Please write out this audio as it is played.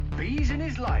He's in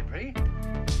his library.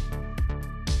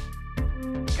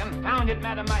 Confound it,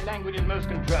 madam, my language is most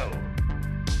controlled.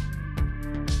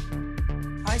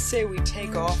 I say we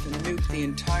take off and nuke the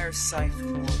entire site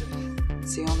from orbit.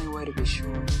 It's the only way to be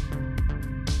sure.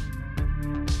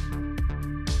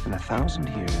 When 1,000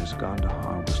 years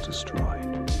Gondahar was destroyed,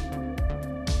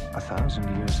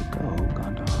 1,000 years ago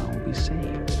Gondahar will be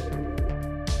saved.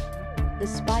 The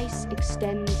spice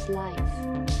extends life.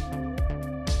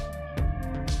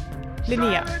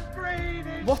 Linnea,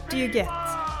 what do you get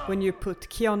when you put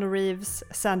Keanu Reeves,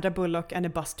 Sandra Bullock and a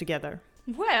bus together?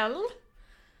 Well,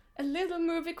 a little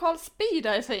movie called Speed,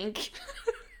 I think.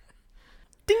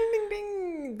 Ding, ding,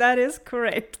 ding! That is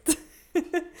correct.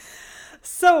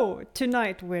 So,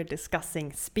 tonight we're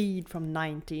discussing Speed from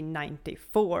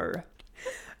 1994.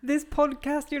 This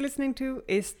podcast you're listening to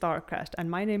is Starcrashed,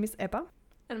 and my name is Ebba.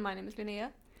 And my name is Linnea.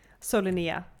 So,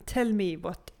 Linnea, tell me,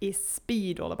 what is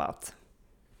Speed all about?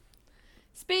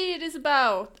 Speed is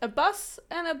about a bus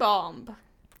and a bomb,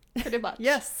 pretty much.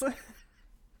 Yes.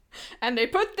 And they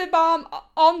put the bomb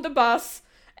on the bus,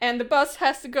 and the bus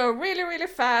has to go really, really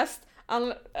fast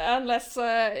unless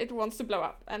it wants to blow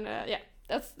up. And yeah,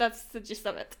 that's the gist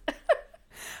of it.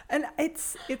 And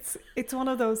it's one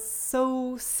of those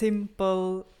so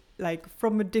simple, like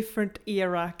from a different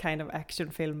era kind of action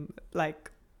film,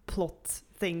 like plot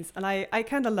things. And I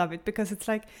kind of love it because it's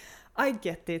like, I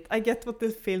get it. I get what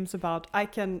this film's about. I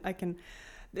can.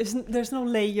 There's no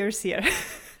layers here.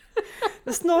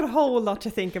 There's not a whole lot to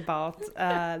think about.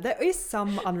 There is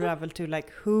some unravel to like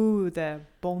who the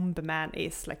bomb man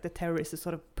is, like the terrorist who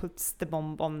sort of puts the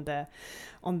bomb on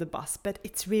the bus. But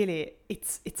it's really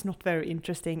it's not very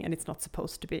interesting, and it's not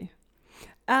supposed to be.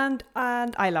 And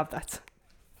I love that.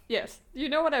 Yes. You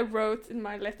know what I wrote in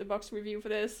my Letterboxd review for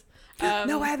this?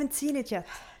 No, I haven't seen it yet.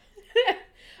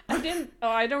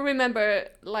 I don't remember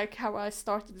like how I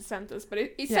started the sentence, but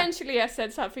essentially I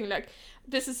said something like,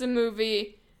 this is a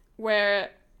movie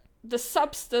where the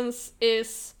substance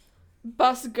is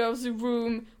bus goes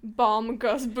room, bomb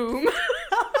goes boom.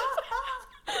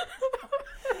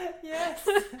 Yes.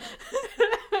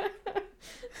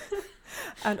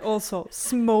 And also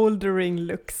smoldering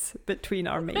looks between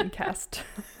our main cast.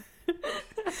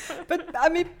 But I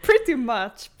mean, pretty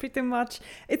much,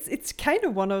 it's kind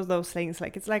of one of those things.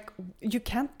 Like, it's like you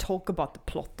can't talk about the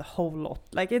plot a whole lot.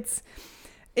 Like, it's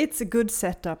a good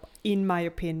setup, in my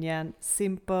opinion.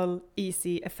 Simple,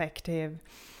 easy, effective.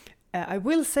 I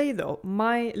will say though,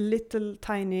 my little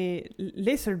tiny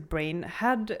lizard brain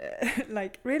had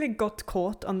like really got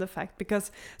caught on the fact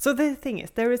because. So the thing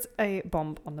is, there is a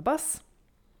bomb on the bus,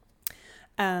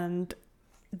 and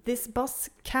this bus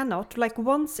cannot, like,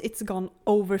 once it's gone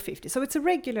over 50, so it's a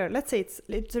regular, let's say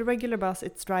it's a regular bus,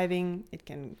 it's driving, it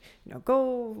can,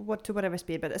 go to whatever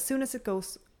speed, but as soon as it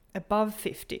goes above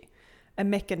 50, a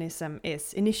mechanism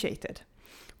is initiated,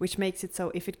 which makes it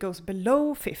so if it goes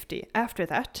below 50, after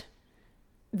that,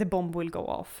 the bomb will go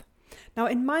off. Now,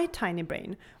 in my tiny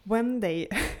brain, when they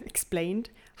explained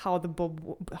how the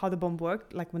bomb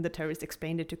worked, like when the terrorist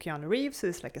explained it to Keanu Reeves,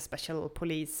 who's like a special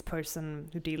police person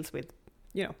who deals with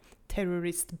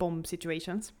terrorist bomb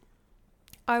situations,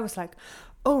 I was like,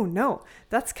 oh no,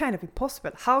 that's kind of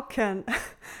impossible. How can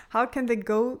they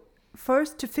go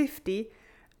first to 50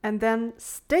 and then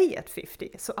stay at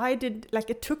 50? So I did, like,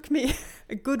 it took me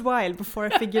a good while before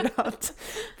I figured out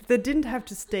that they didn't have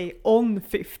to stay on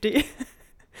 50.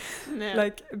 No.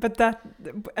 Like, but that,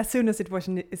 as soon as it was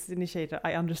initiated,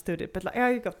 I understood it. But like,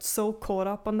 I got so caught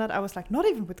up on that. I was like, not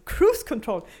even with cruise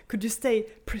control could you stay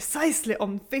precisely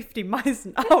on 50 miles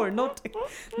an hour, not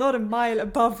a mile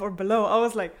above or below. I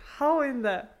was like, how in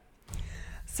the...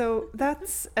 So that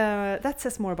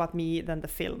says more about me than the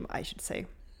film, I should say.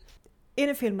 In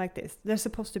a film like this, there's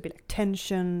supposed to be like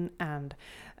tension and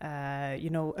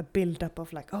a build-up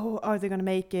of like, oh, are they going to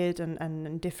make it,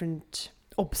 and different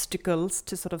obstacles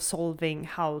to sort of solving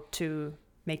how to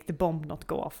make the bomb not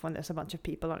go off when there's a bunch of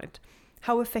people on it.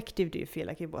 How effective do you feel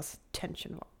like it was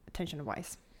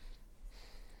tension-wise?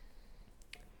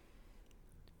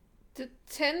 The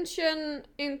tension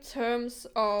in terms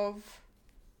of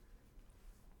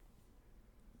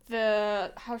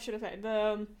the, how should I say,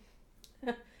 the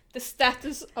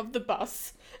status of the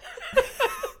bus.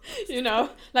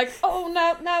 Like, oh,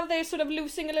 now they're sort of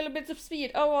losing a little bit of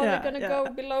speed. Oh, are they going to go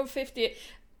below 50?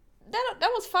 That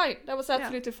was fine. That was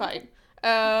absolutely fine.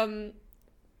 I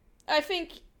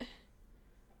think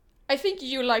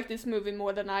you like this movie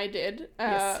more than I did.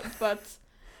 Yes.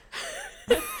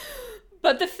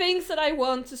 But the things that I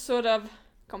want to sort of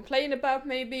complain about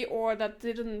maybe, or that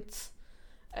didn't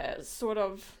sort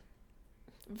of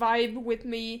vibe with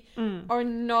me are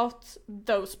not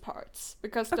those parts,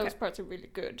 because those parts are really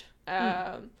good.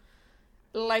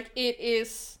 Like it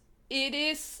is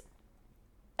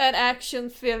an action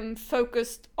film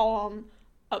focused on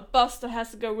a bus that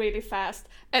has to go really fast,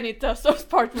 and it does those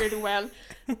parts really well.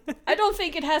 I don't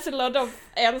think it has a lot of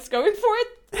else going for it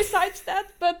besides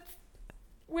that, but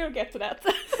we'll get to that.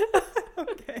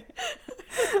 Okay.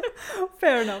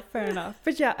 Fair enough.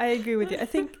 But yeah, I agree with you.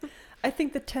 I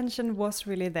think the tension was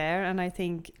really there, and I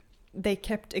think they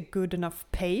kept a good enough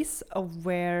pace of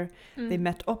where they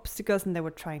met obstacles and they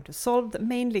were trying to solve them.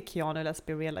 Mainly Keanu, let's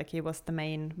be real, like he was the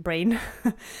main brain,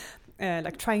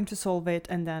 like trying to solve it,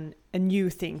 and then a new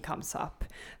thing comes up.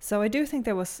 So I do think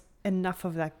there was enough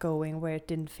of that going where it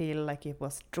didn't feel like it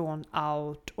was drawn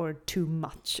out or too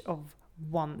much of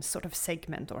one sort of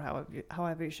segment, or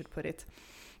however you should put it.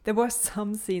 There were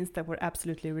some scenes that were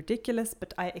absolutely ridiculous,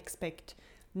 but I expect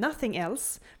nothing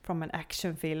else from an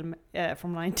action film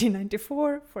from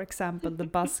 1994. For example, the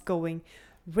bus going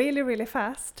really, really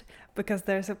fast, because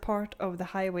there's a part of the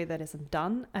highway that isn't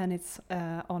done, and it's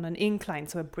on an incline,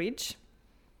 so a bridge,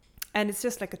 and it's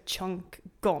just like a chunk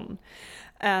gone.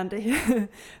 And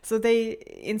so they,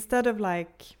 instead of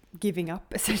like giving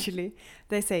up, essentially,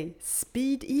 they say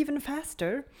speed even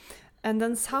faster, and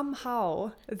then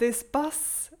somehow this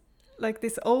bus, like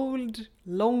this old,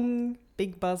 long,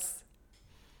 big bus,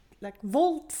 like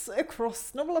vaults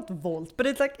across, no, not vault, but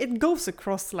it's like it goes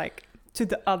across like to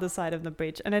the other side of the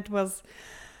bridge. And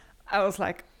I was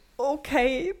like,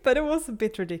 okay, but it was a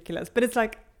bit ridiculous. But it's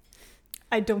like,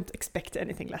 I don't expect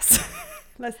anything less.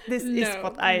 This is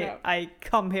what I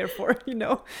come here for, you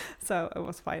know. So it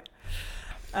was fine.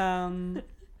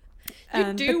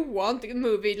 You do want a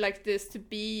movie like this to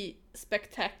be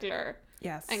spectacular.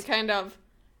 Yes. And kind of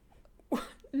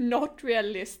not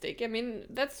realistic. I mean,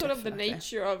 that's sort of the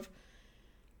nature of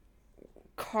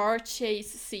car chase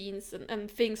scenes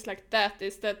and things like that,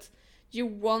 is that you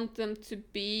want them to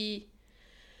be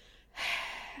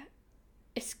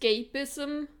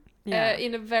escapism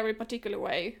in a very particular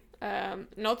way.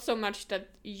 Not so much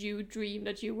that you dream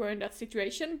that you were in that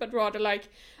situation, but rather like,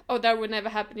 oh, that would never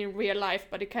happen in real life,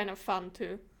 but it's kind of fun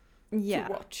to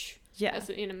watch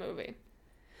in a movie.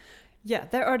 Yeah,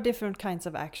 there are different kinds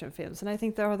of action films, and I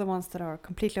think there are the ones that are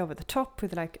completely over the top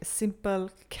with like a simple,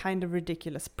 kind of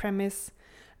ridiculous premise,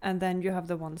 and then you have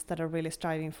the ones that are really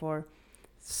striving for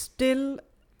still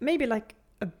maybe like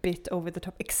a bit over the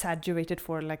top, exaggerated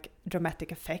for like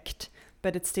dramatic effect,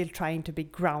 but it's still trying to be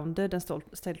grounded and still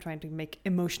trying to make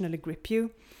emotionally grip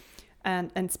you.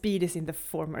 And Speed is in the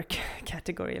former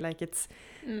category. Like it's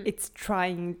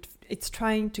trying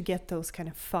to get those kind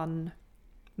of fun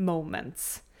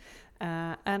moments.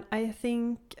 And I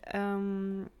think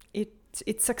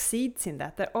it succeeds in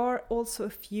that. There are also a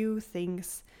few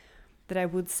things that I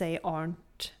would say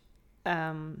aren't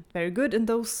very good, and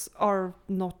those are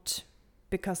not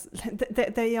because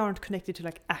they aren't connected to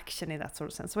like action in that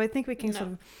sort of sense. So I think we can sort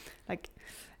of like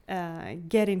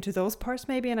get into those parts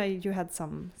maybe. And you had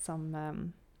some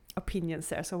opinions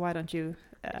there. So why don't you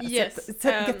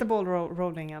get the ball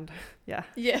rolling and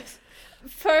Yes.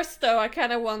 First, though, I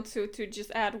kind of want to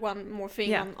just add one more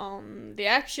thing on the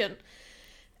action.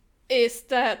 Is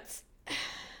that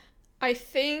I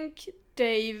think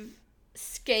they've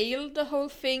scaled the whole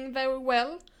thing very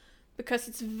well, because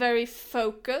it's very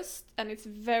focused and it's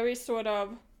very sort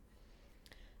of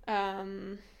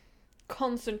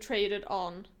concentrated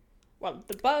on, well,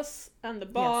 the bus and the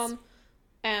bomb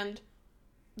and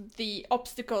the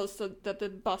obstacles that the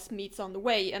bus meets on the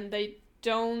way, and they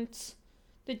don't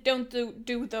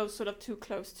do those sort of too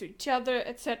close to each other,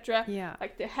 etc. Yeah.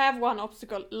 Like they have one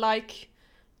obstacle, like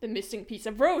the missing piece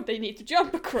of road they need to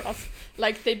jump across.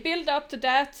 Like they build up to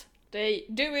that, they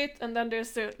do it, and then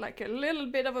there's a little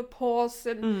bit of a pause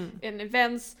in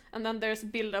events, and then there's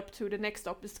build up to the next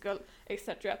obstacle,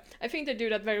 etc. I think they do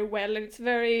that very well, and it's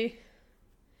very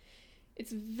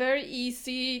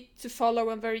easy to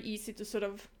follow and very easy to sort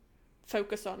of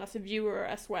focus on as a viewer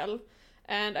as well.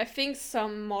 And I think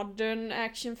some modern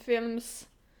action films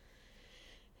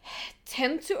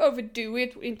tend to overdo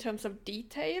it in terms of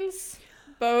details,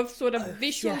 both sort of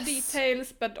visual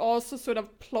details, but also sort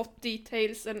of plot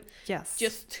details, and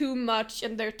just too much,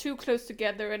 and they're too close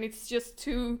together, and it's just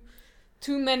too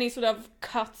many sort of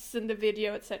cuts in the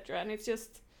video, etc. And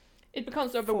it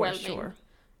becomes overwhelming. For sure.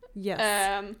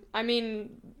 Yes. I mean,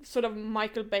 sort of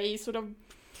Michael Bay sort of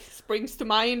springs to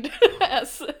mind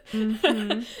as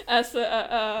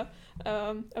a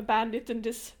bandit in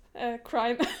this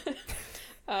crime.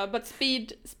 But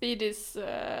Speed is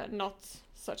not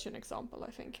such an example,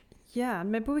 I think. Yeah,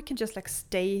 and maybe we can just like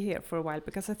stay here for a while,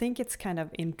 because I think it's kind of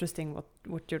interesting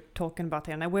what you're talking about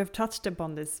here. And we've touched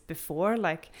upon this before,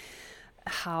 like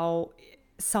how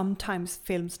sometimes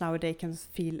films nowadays can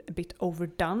feel a bit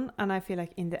overdone, and I feel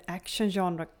like in the action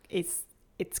genre it's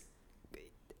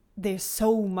there's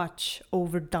so much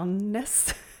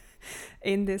overdoneness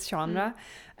in this genre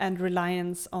and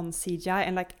reliance on CGI.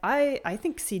 And like I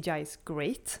think CGI is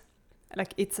great.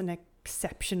 Like it's an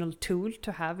exceptional tool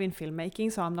to have in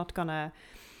filmmaking, so I'm not gonna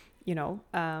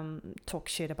talk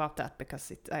shit about that,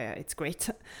 because it's great.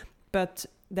 But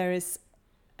there is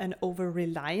an over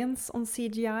reliance on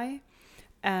CGI,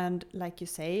 and like you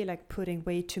say, like putting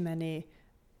way too many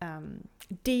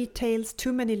details,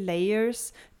 too many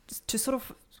layers to sort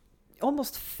of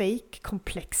almost fake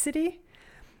complexity,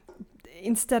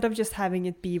 instead of just having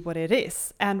it be what it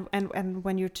is. And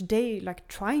when you're today like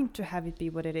trying to have it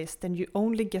be what it is, then you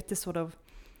only get this sort of,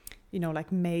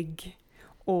 like Meg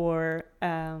or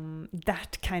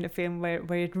that kind of film where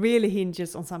it really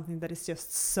hinges on something that is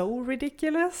just so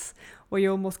ridiculous, where you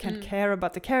almost can't care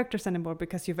about the characters anymore,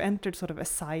 because you've entered sort of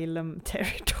asylum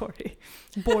territory,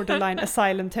 borderline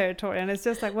asylum territory. And it's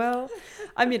just like, well,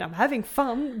 I mean, I'm having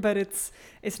fun, but it's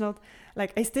not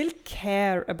like I still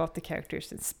care about the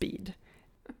characters in Speed.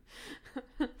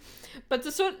 But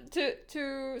to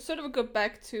sort of go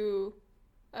back to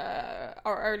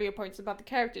our earlier points about the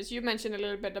characters, you mentioned a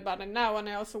little bit about it now, and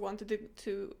I also wanted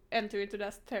to enter into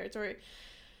that territory.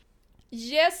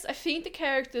 Yes, I think the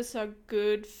characters are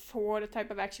good for the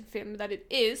type of action film that it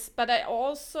is, but I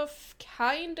also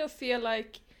kind of feel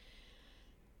like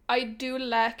I do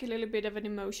lack a little bit of an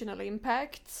emotional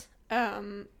impact.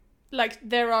 Like,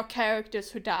 there are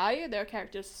characters who die, there are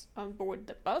characters on board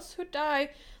the bus who die,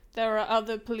 there are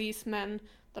other policemen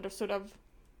that are sort of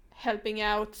helping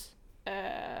out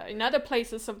in other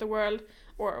places of the world,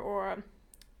 or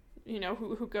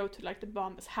who go to like the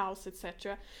bomber's house,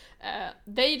 etc.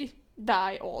 They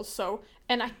die also,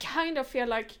 and I kind of feel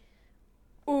like,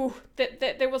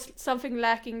 there was something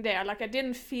lacking there. Like, I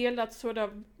didn't feel that sort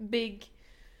of big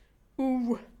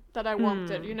that I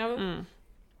wanted,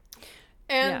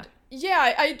 And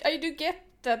I do get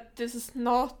that this is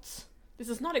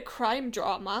not a crime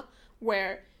drama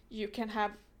where you can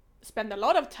spend a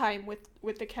lot of time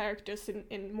with the characters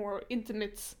in more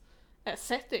intimate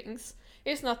settings.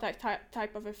 It's not that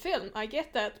type of a film. I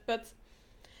get that, but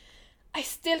I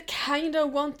still kind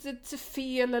of wanted to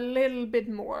feel a little bit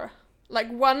more.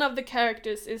 Like, one of the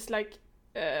characters is like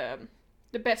the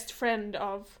best friend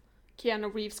of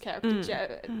Keanu Reeves'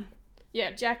 character.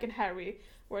 Jack and Harry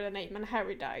were the name, and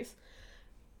Harry dies.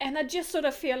 And I just sort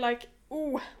of feel like,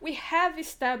 we have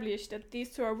established that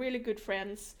these two are really good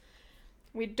friends.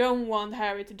 We don't want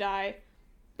Harry to die,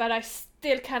 but I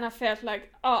still kind of felt like,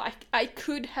 I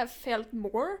could have felt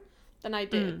more than I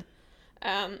did.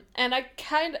 And I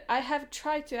have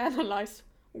tried to analyze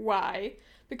why,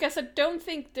 because I don't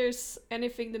think there's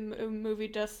anything the movie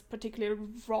does particularly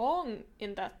wrong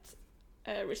in that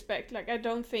respect. Like, I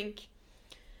don't think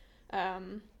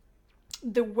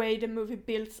the way the movie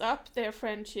builds up their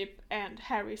friendship and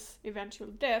Harry's eventual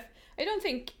death, I don't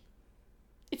think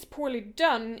it's poorly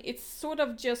done. It's sort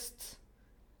of just,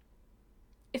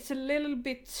 it's a little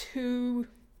bit too,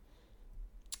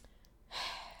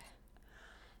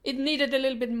 it needed a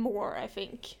little bit more, I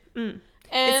think. And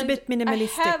it's a bit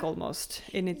minimalistic almost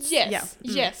in its...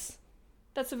 Yes.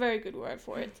 That's a very good word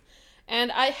for it.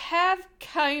 And I have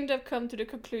kind of come to the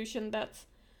conclusion that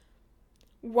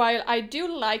while I do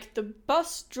like the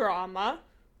bus drama,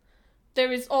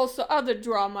 there is also other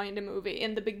drama in the movie.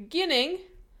 In the beginning,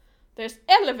 there's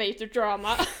elevator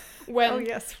drama when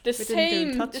the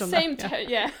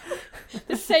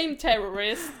same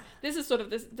terrorist. This is sort of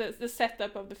the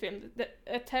setup of the film.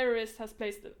 A terrorist has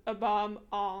placed a bomb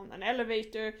on an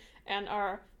elevator, and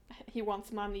he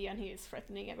wants money, and he is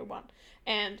threatening everyone.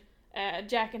 And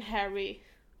Jack and Harry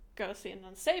goes in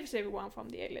and saves everyone from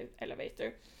the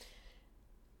elevator.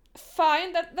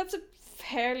 Fine, that's a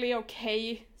fairly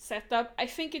okay setup. I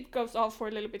think it goes on for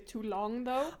a little bit too long,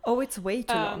 though. Oh, it's way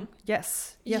too long.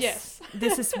 Yes.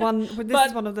 This is one. This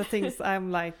is one of the things I'm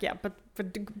like,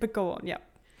 but go on,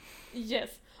 Yes,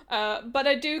 but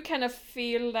I do kind of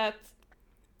feel that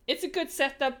it's a good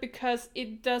setup, because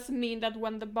it does mean that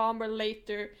when the bomber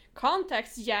later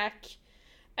contacts Jack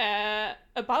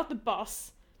about the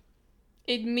bus,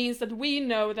 it means that we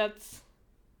know that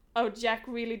Jack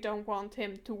really don't want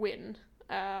him to win.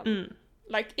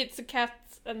 Like, it's a cat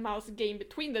and mouse game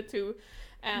between the two,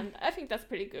 and I think that's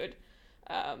pretty good.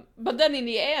 But then in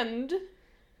the end,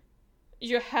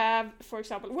 you have, for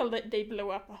example, well, they blow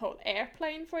up a whole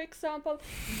airplane, for example.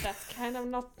 That's kind of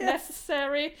not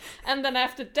necessary. And then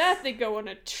after that, they go on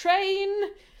a train.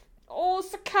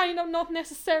 Also kind of not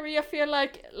necessary. I feel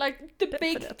like the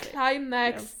big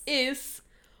climax is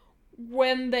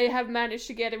when they have managed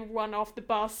to get everyone off the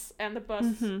bus and the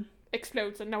bus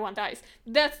explodes and no one dies.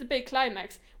 That's the big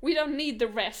climax. We don't need the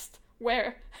rest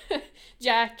where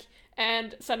Jack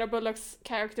and Sandra Bullock's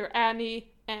character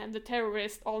Annie and the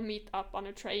terrorist all meet up on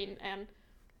a train and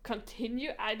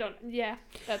continue. Part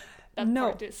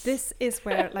is... This is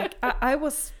where, like, I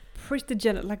was pretty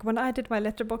generous. Like, when I did my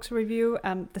Letterboxd review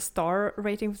and the star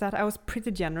rating for that, I was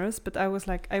pretty generous, but I was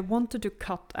like, I wanted to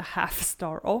cut a half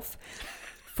star off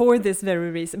for this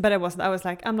very reason. But I wasn't. I was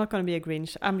like, I'm not going to be a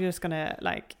Grinch. I'm just going to,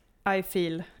 like, I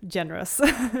feel generous.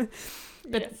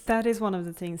 But that is one of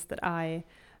the things that I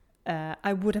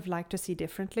would have liked to see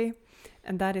differently,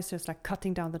 and that is just like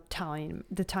cutting down the time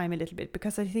a little bit,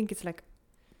 because I think it's like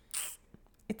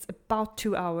it's about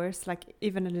 2 hours, like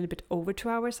even a little bit over 2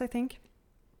 hours, I think.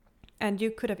 And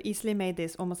you could have easily made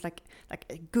this almost like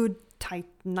a good tight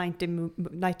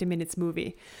 90 minutes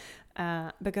movie,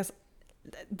 because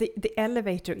the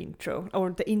elevator intro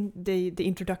or the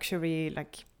introductory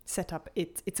like setup,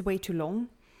 it's way too long,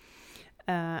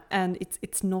 and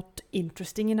it's not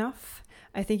interesting enough.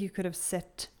 I think you could have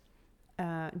set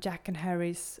Jack and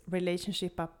Harry's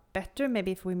relationship up better.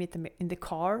 Maybe if we meet them in the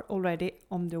car already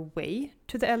on the way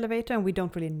to the elevator and we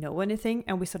don't really know anything,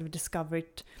 and we sort of discover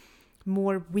it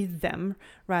more with them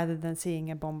rather than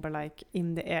seeing a bomber like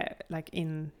in the air, like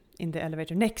in the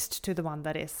elevator next to the one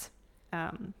that is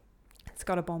it's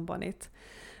got a bomb on it.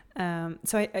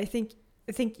 So I think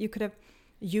you could have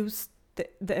used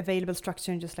the available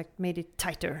structure and just like made it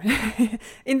tighter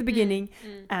in the beginning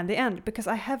and the end, because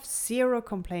I have zero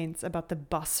complaints about the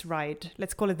bus ride.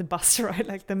 Let's call it the bus ride,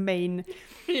 like the main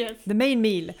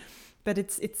meal. But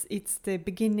it's the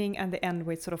beginning and the end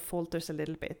where it sort of falters a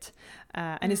little bit,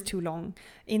 and it's too long.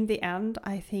 In the end,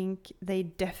 I think they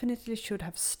definitely should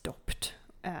have stopped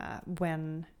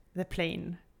when the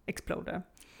plane exploded.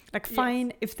 Like,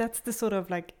 fine, if that's the sort of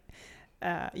like,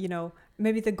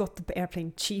 maybe they got the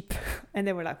airplane cheap and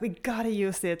they were like, we gotta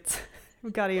use it.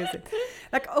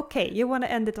 Like, okay, you want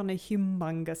to end it on a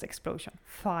humongous explosion.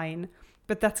 Fine.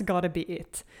 But that's gotta be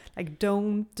it. Like,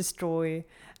 don't destroy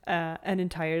an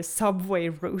entire subway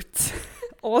route.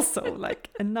 Also, like,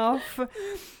 enough.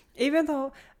 Even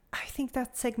though I think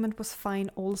that segment was fine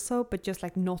also, but just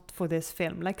like not for this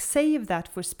film. Like, save that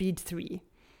for Speed 3.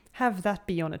 Have that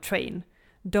be on a train.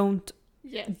 Don't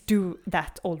do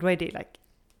that already. Like,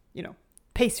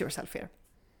 pace yourself here.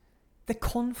 The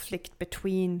conflict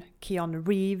between Keanu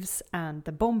Reeves and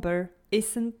the bomber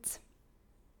isn't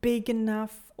big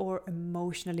enough or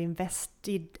emotionally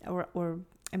invested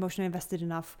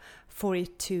enough for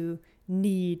it to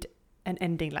need an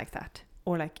ending like that,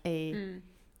 or like a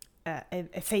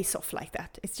face-off like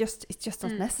that. It's just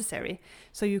not necessary.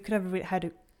 So you could have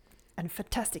had a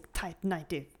fantastic tight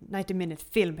 90-minute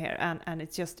film here, and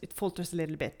it falters a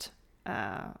little bit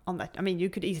on that. I mean, you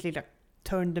could easily like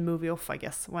turn the movie off, I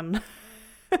guess, when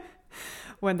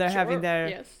they're having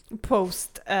their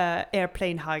post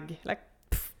airplane hug, like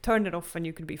turn it off and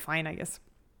you could be fine, I guess.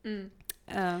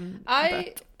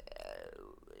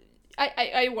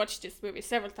 I watched this movie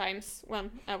several times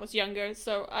when I was younger,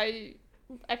 so I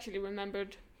actually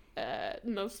remembered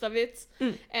most of it.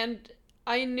 And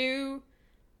I knew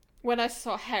when I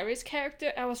saw Harry's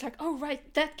character, I was like, oh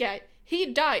right, that guy, he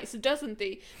dies, doesn't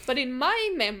he? But in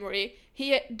my memory,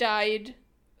 he died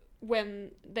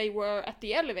when they were at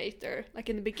the elevator, like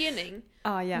in the beginning.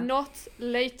 Not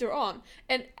later on.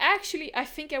 And actually, I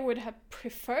think I would have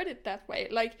preferred it that way.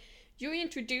 Like, you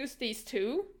introduce these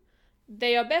two,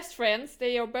 they are best friends,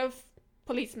 they are both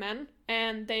policemen,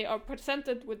 and they are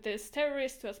presented with this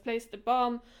terrorist who has placed the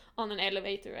bomb on an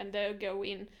elevator, and they go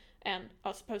in and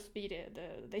are supposed to be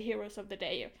the heroes of the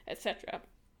day, etc.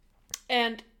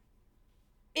 And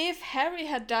if Harry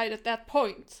had died at that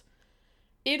point,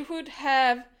 it would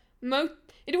have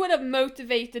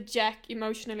motivated Jack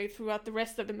emotionally throughout the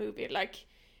rest of the movie. Like,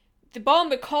 the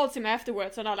bomber calls him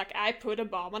afterwards and are like, I put a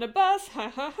bomb on a bus, ha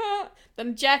ha ha.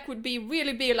 Then Jack would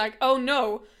really be like, oh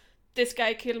no, this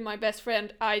guy killed my best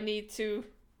friend, I need to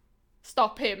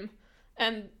stop him.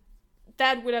 And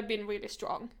that would have been really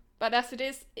strong. But as it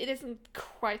is, it isn't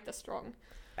quite as strong.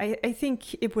 I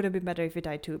think it would have been better if he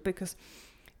died too, because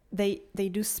they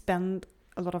do spend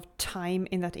a lot of time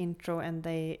in that intro, and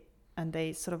they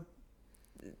sort of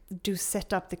do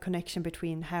set up the connection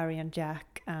between Harry and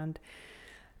Jack, and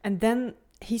then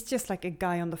he's just like a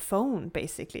guy on the phone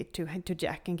basically to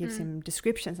Jack and gives him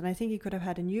descriptions. And I think he could have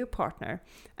had a new partner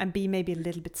and be maybe a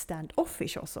little bit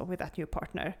standoffish also with that new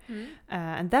partner.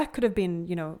 And that could have been,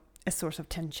 you know, a source of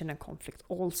tension and conflict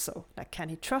also. Like, can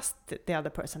he trust the other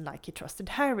person like he trusted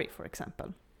Harry, for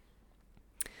example?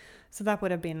 So that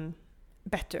would have been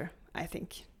better, I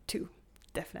think, too.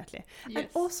 Definitely. Yes. And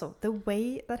also the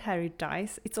way that Harry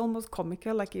dies, it's almost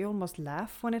comical. Like, you almost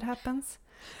laugh when it happens.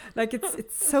 Like,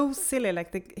 it's so silly.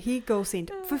 Like, he goes in.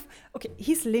 Okay,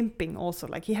 he's limping also.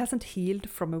 Like, he hasn't healed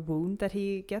from a wound that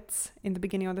he gets in the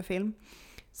beginning of the film.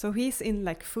 So he's in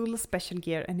like full special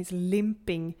gear and he's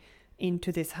limping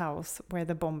into this house where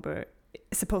the bomber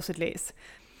supposedly is.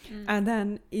 And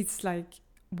then it's like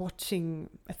watching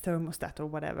a thermostat or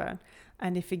whatever.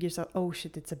 And he figures out, oh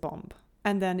shit, it's a bomb.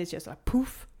 And then it's just like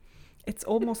poof. It's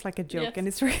almost like a joke. Yes. And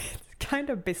it's really kind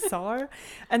of bizarre.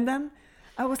 And then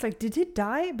I was like, did he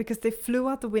die? Because they flew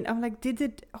out the window. I'm like,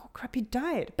 oh crap, he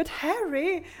died. But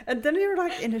Harry! And then you're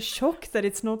like in a shock that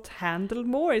it's not handled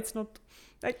more. It's not,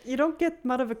 like, you don't get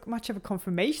much of a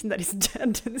confirmation that he's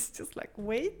dead. And it's just like,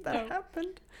 wait, that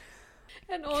happened.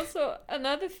 And also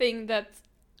another thing that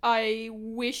I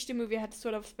wish the movie had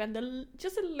sort of spent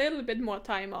just a little bit more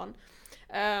time on.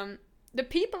 The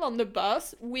people on the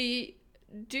bus, we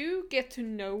do get to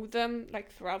know them like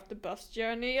throughout the bus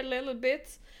journey a little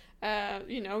bit.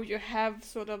 You know, you have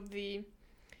sort of the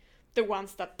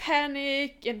ones that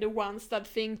panic and the ones that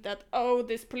think that, oh,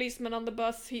 this policeman on the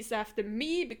bus, he's after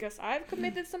me because I've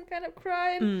committed some kind of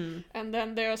crime. And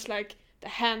then there's like the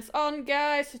hands-on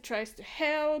guys who tries to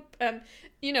help. And,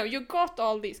 you know, you got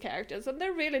all these characters and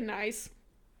they're really nice.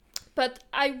 But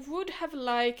I would have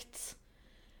liked,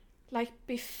 like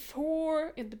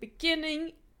before, in the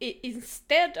beginning,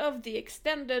 instead of the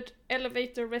extended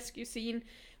elevator rescue scene,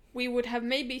 we would have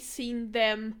maybe seen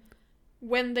them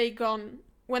when they go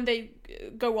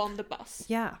on the bus.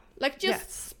 Yeah. Like,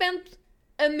 just spend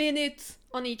a minute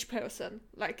on each person.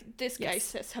 Like, this guy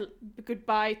says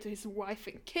goodbye to his wife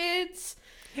and kids.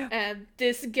 Yeah. And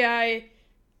this guy,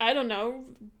 I don't know,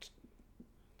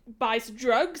 buys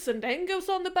drugs and then goes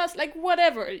on the bus. Like,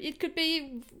 whatever. It could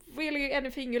be really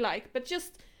anything you like. But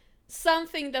just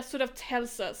something that sort of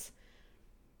tells us,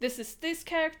 this is this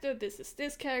character,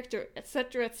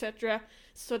 etc., etc.,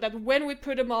 so that when we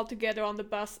put them all together on the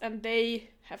bus and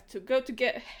they have to go to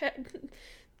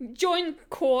join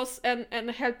cause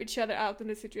and help each other out in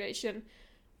the situation,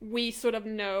 we sort of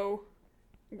know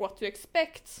what to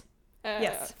expect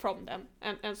from them,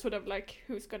 and sort of like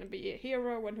who's going to be a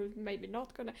hero and who's maybe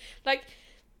not going to. Like,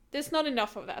 there's not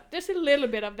enough of that. There's a little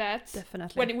bit of that.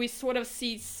 Definitely. When we sort of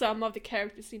see some of the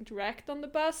characters interact on the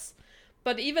bus.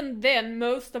 But even then,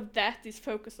 most of that is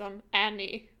focused on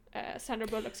Annie, Sandra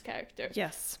Bullock's character.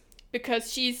 Yes.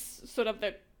 Because she's sort of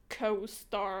the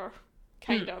co-star,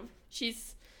 kind of.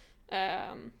 She's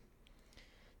the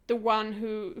one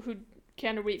who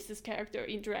Keanu Reeves' character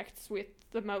interacts with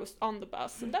the most on the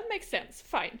bus. And that makes sense.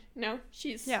 Fine. No,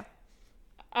 she's... Yeah.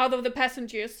 Out of the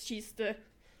passengers, she's the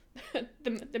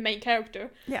main character.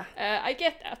 Yeah. I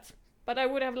get that. But I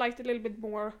would have liked a little bit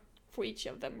more for each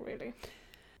of them, really.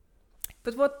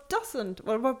 But what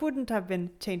wouldn't have been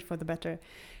changed for the better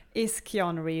is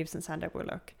Keanu Reeves and Sandra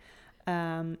Bullock.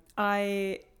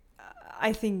 I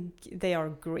think they are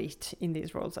great in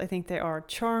these roles. I think they are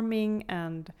charming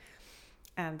and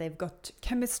they've got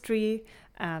chemistry.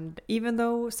 And even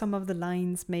though some of the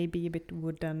lines may be a bit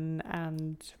wooden,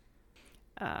 and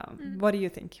what do you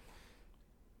think?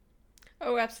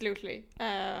 Oh, absolutely.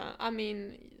 I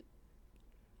mean,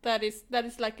 that is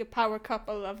like a power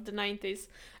couple of the 90s.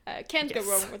 Can't go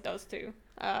wrong with those two.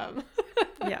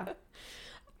 Yeah.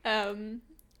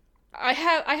 I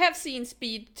have seen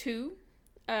Speed 2.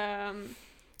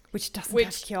 Which doesn't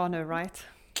have Keanu, right?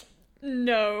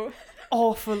 No.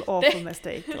 Awful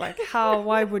mistake. Like,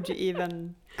 why would you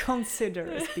even consider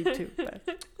a Speed 2?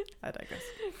 But I digress.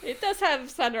 It does have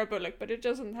Sandra Bullock, but it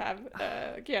doesn't have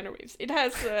Keanu Reeves. It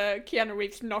has Keanu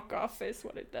Reeves knockoff is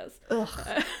what it does.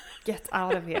 Ugh, get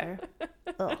out of here.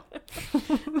 Ugh.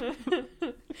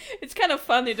 It's kind of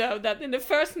funny though that in the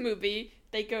first movie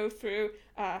they go through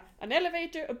an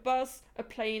elevator, a bus, a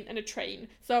plane, and a train.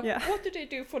 So what do they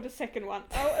do for the second one?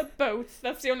 Oh, a boat.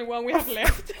 That's the only one we have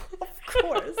left. Of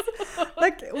course.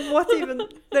 Like, what even?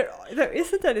 There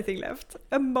isn't anything left.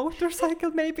 A motorcycle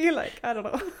maybe? Like, I don't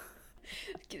know.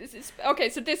 Okay,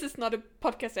 so this is not a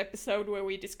podcast episode where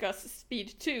we discuss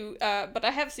Speed 2, but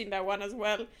I have seen that one as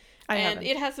well.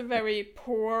 It has a very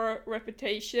poor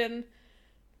reputation.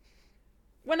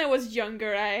 When I was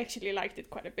younger, I actually liked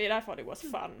it quite a bit. I thought it was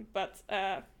fun, but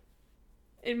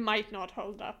it might not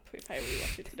hold up if I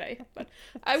rewatch it today. But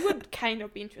I would kind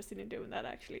of be interested in doing that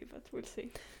actually, but we'll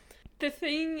see. The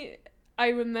thing I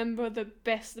remember the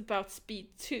best about Speed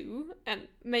 2, and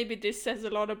maybe this says a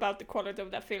lot about the quality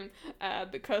of that film,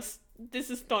 because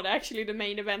this is not actually the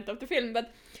main event of the film,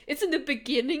 but it's in the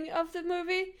beginning of the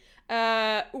movie,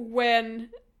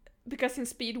 because in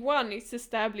Speed 1 it's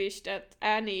established that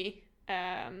Annie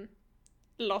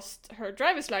lost her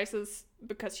driver's license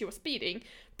because she was speeding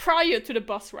prior to the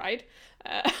bus ride,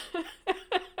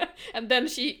 and then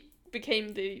she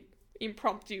became the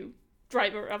impromptu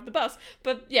driver of the bus.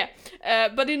 But yeah,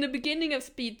 but in the beginning of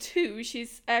Speed 2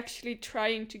 she's actually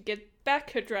trying to get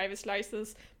back her driver's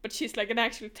license, but she's like an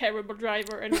actually terrible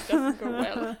driver and it doesn't go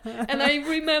well. And I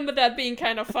remember that being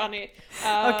kind of funny.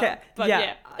 Okay, but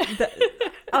yeah.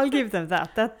 I'll give them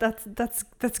that.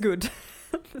 That's good.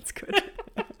 That's good.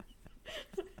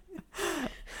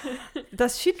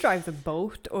 Does she drive the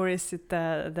boat, or is it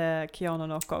the Keanu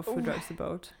knockoff who drives the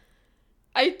boat?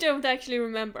 I don't actually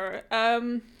remember.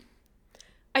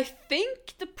 I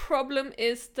think the problem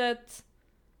is that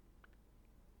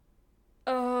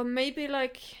maybe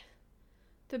like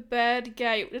the bad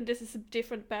guy, and this is a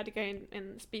different bad guy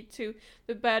in Speed 2,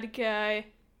 the bad guy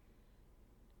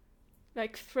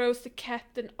like throws the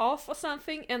captain off or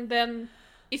something, and then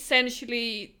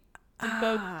essentially the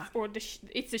boat, or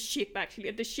it's a ship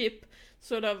actually, the ship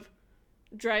sort of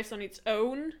drives on its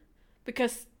own,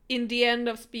 because in the end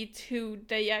of Speed 2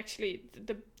 they actually,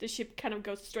 the ship kind of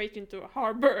goes straight into a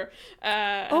harbor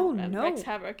and wreaks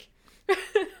havoc.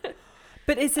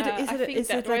 But is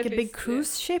it like a big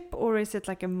cruise ship, or is it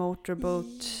like a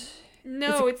motorboat?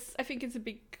 No, I think it's a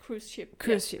big cruise ship.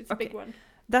 It's a big one.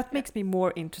 That makes me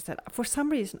more interested. For some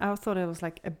reason, I thought it was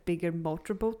like a bigger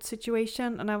motorboat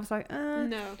situation, and I was like,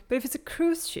 no. But if it's a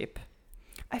cruise ship,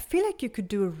 I feel like you could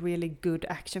do a really good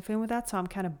action film with that. So I'm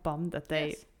kind of bummed that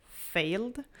they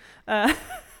failed,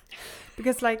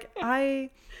 because like I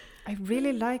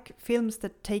really like films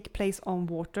that take place on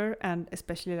water, and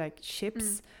especially like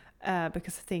ships,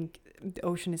 because I think the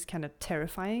ocean is kind of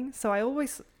terrifying. So I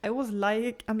always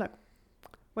like, I'm like,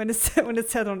 when it's set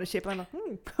on a ship, I'm like,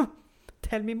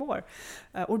 tell me more.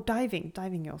 Or diving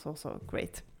is also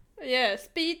great. Yeah,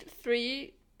 Speed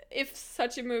 3, if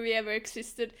such a movie ever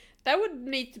existed, that would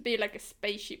need to be like a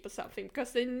spaceship or something,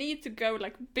 because they need to go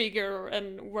like bigger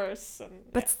and worse.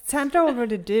 But Sandra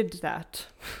already did that.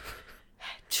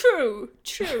 True.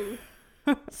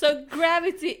 So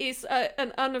Gravity is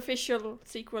an unofficial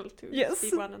sequel to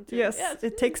Speed 1 and 2. Yes,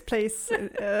 it takes place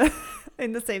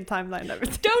in the same timeline and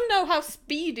everything. Don't know how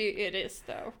speedy it is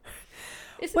though.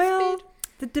 Is it speed?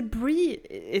 The debris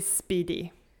is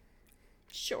speedy.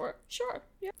 Sure.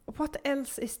 Yeah. What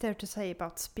else is there to say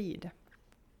about Speed?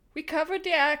 We covered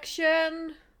the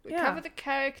action. We covered the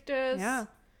characters. Yeah.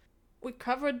 We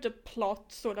covered the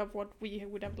plot, sort of what we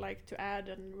would have liked to add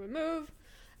and remove.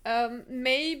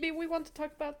 Maybe we want to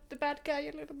talk about the bad guy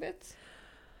a little bit.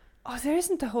 Oh, there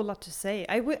isn't a whole lot to say.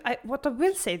 What I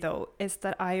will say though is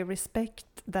that I respect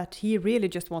that he really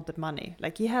just wanted money.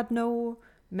 Like, he had no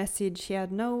message, he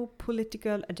had no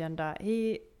political agenda,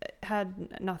 he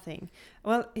had nothing.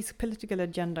 Well, his political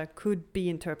agenda could be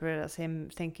interpreted as him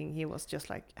thinking he was just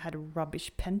like had a rubbish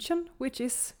pension, which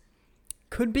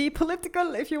could be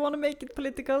political if you want to make it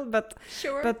political, but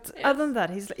sure. But other than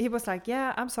that, he was like,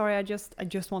 yeah, I'm sorry, I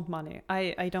just want money.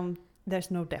 I don't,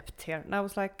 there's no depth here. And I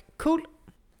was like, cool,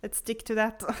 let's stick to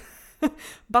that.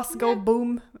 Bus go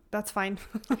boom, that's fine.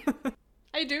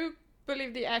 I do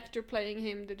believe the actor playing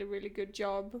him did a really good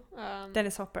job.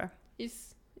 Dennis Hopper.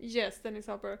 Dennis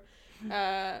Hopper.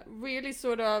 Really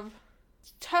sort of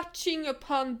touching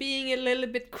upon being a little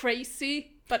bit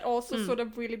crazy, but also sort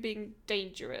of really being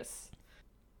dangerous.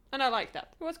 And I like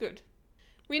that. It was good.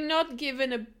 We're not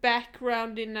given a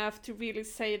background enough to really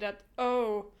say that,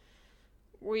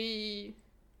 we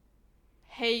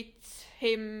hate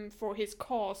him for his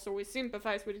cause, or we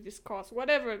sympathize with his cause,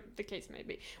 whatever the case may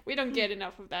be. We don't get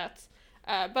enough of that.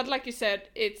 But like you said,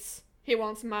 he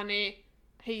wants money.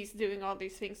 He's doing all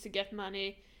these things to get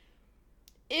money.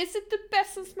 Is it the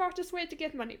best and smartest way to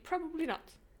get money? Probably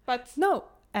not. But no.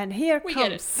 And here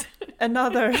comes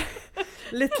another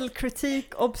little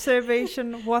critique,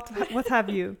 observation, what have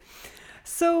you.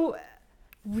 So,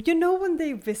 you know when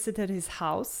they visited his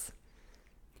house?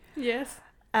 Yes.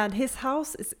 And his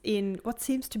house is in what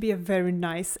seems to be a very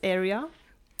nice area.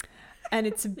 And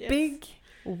it's a big,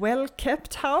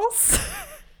 well-kept house.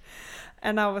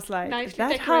 And I was like,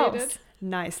 house,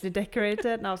 nicely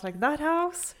decorated. And I was like, that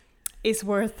house is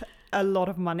worth a lot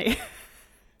of money.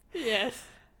 Yes.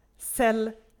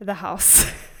 Sell the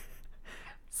house.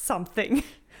 Something.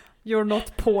 You're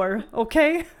not poor,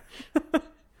 okay?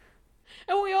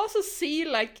 And we also see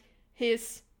like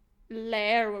his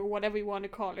lair or whatever you want to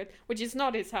call it, which is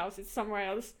not his house, it's somewhere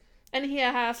else. And he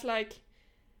has like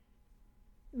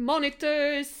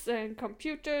monitors and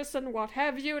computers and what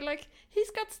have you. Like,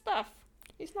 he's got stuff.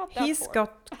 He's not that He's poor.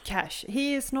 got cash.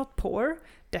 He is not poor,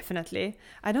 definitely.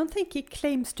 I don't think he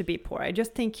claims to be poor. I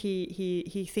just think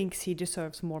he thinks he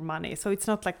deserves more money. So it's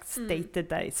not like stated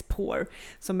that it's poor.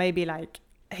 So maybe like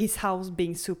his house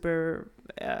being super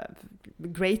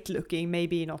great looking,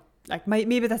 maybe not. Like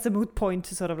maybe that's a moot point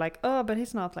to sort of like, oh, but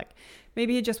he's not like.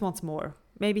 Maybe he just wants more.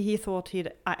 Maybe he thought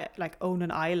he'd like own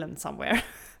an island somewhere,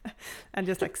 and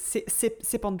just like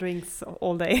sip on drinks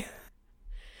all day.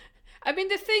 I mean,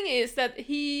 the thing is that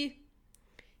he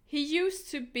used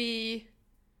to be,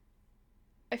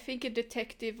 I think, a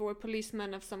detective or a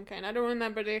policeman of some kind. I don't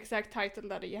remember the exact title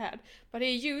that he had, but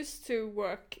he used to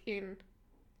work in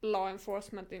law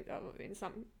enforcement in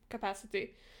some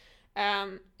capacity,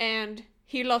 and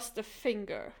he lost a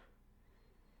finger.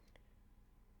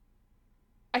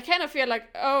 I kind of feel like,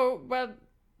 oh, well,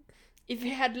 if he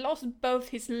had lost both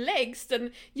his legs,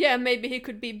 then yeah, maybe he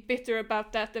could be bitter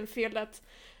about that and feel that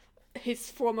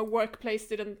his former workplace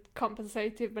didn't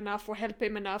compensate him enough or help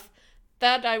him enough.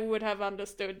 That I would have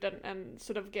understood and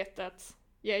sort of get that,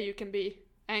 yeah, you can be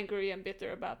angry and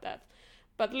bitter about that.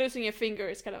 But losing a finger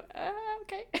is kind of,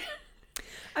 okay.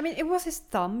 I mean, it was his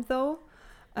thumb though.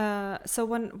 So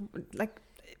when, like,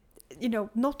 you know,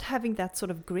 not having that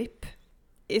sort of grip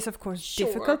is of course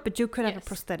difficult, but you could have a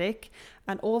prosthetic,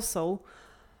 and also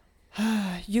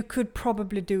you could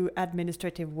probably do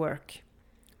administrative work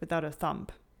without a thumb.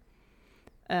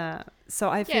 So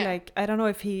I feel like, I don't know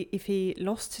if he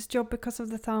lost his job because of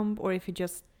the thumb, or if he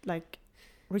just like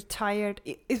retired.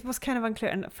 It was kind of unclear,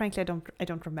 and frankly I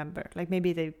don't remember. Like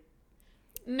maybe they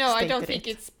I don't think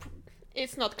it's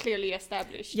not clearly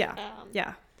established.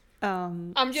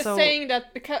 I'm just saying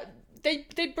that because they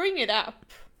bring it up.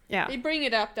 Yeah. They bring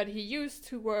it up that he used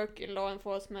to work in law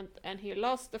enforcement and he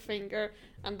lost a finger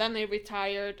and then he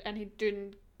retired and he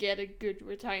didn't get a good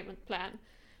retirement plan.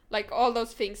 Like, all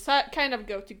those things kind of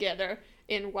go together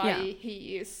in why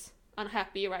he is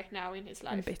unhappy right now in his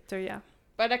life. Bitter, yeah.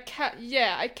 But I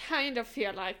kind of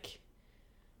feel like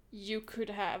you could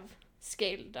have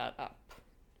scaled that up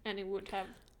and it would have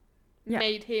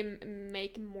made him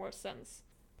make more sense.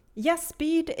 Yes,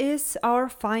 Speed is our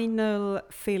final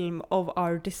film of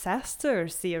our disaster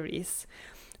series.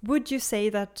 Would you say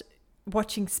that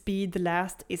watching Speed the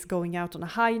last is going out on a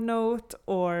high note,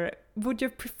 or would you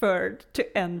prefer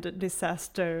to end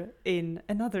disaster in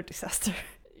another disaster?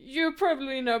 You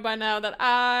probably know by now that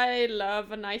I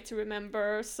love A Night to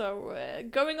Remember, so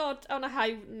going out on a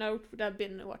high note would have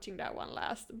been watching that one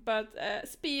last. But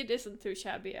Speed isn't too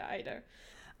shabby either.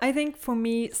 I think for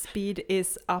me, Speed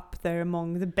is up there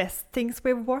among the best things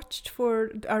we've watched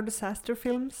for our disaster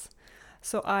films.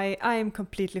 So I am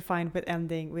completely fine with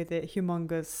ending with a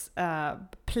humongous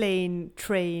plane,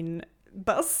 train,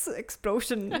 bus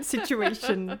explosion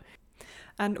situation.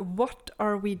 And what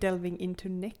are we delving into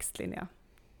next, Linnea?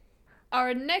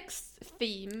 Our next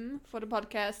theme for the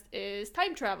podcast is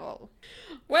time travel.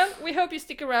 Well, we hope you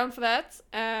stick around for that.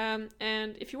 And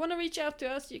if you want to reach out to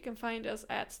us, you can find us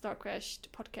at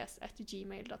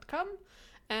starcrashedpodcast@gmail.com.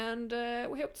 And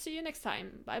we hope to see you next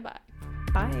time. Bye-bye.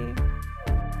 Bye.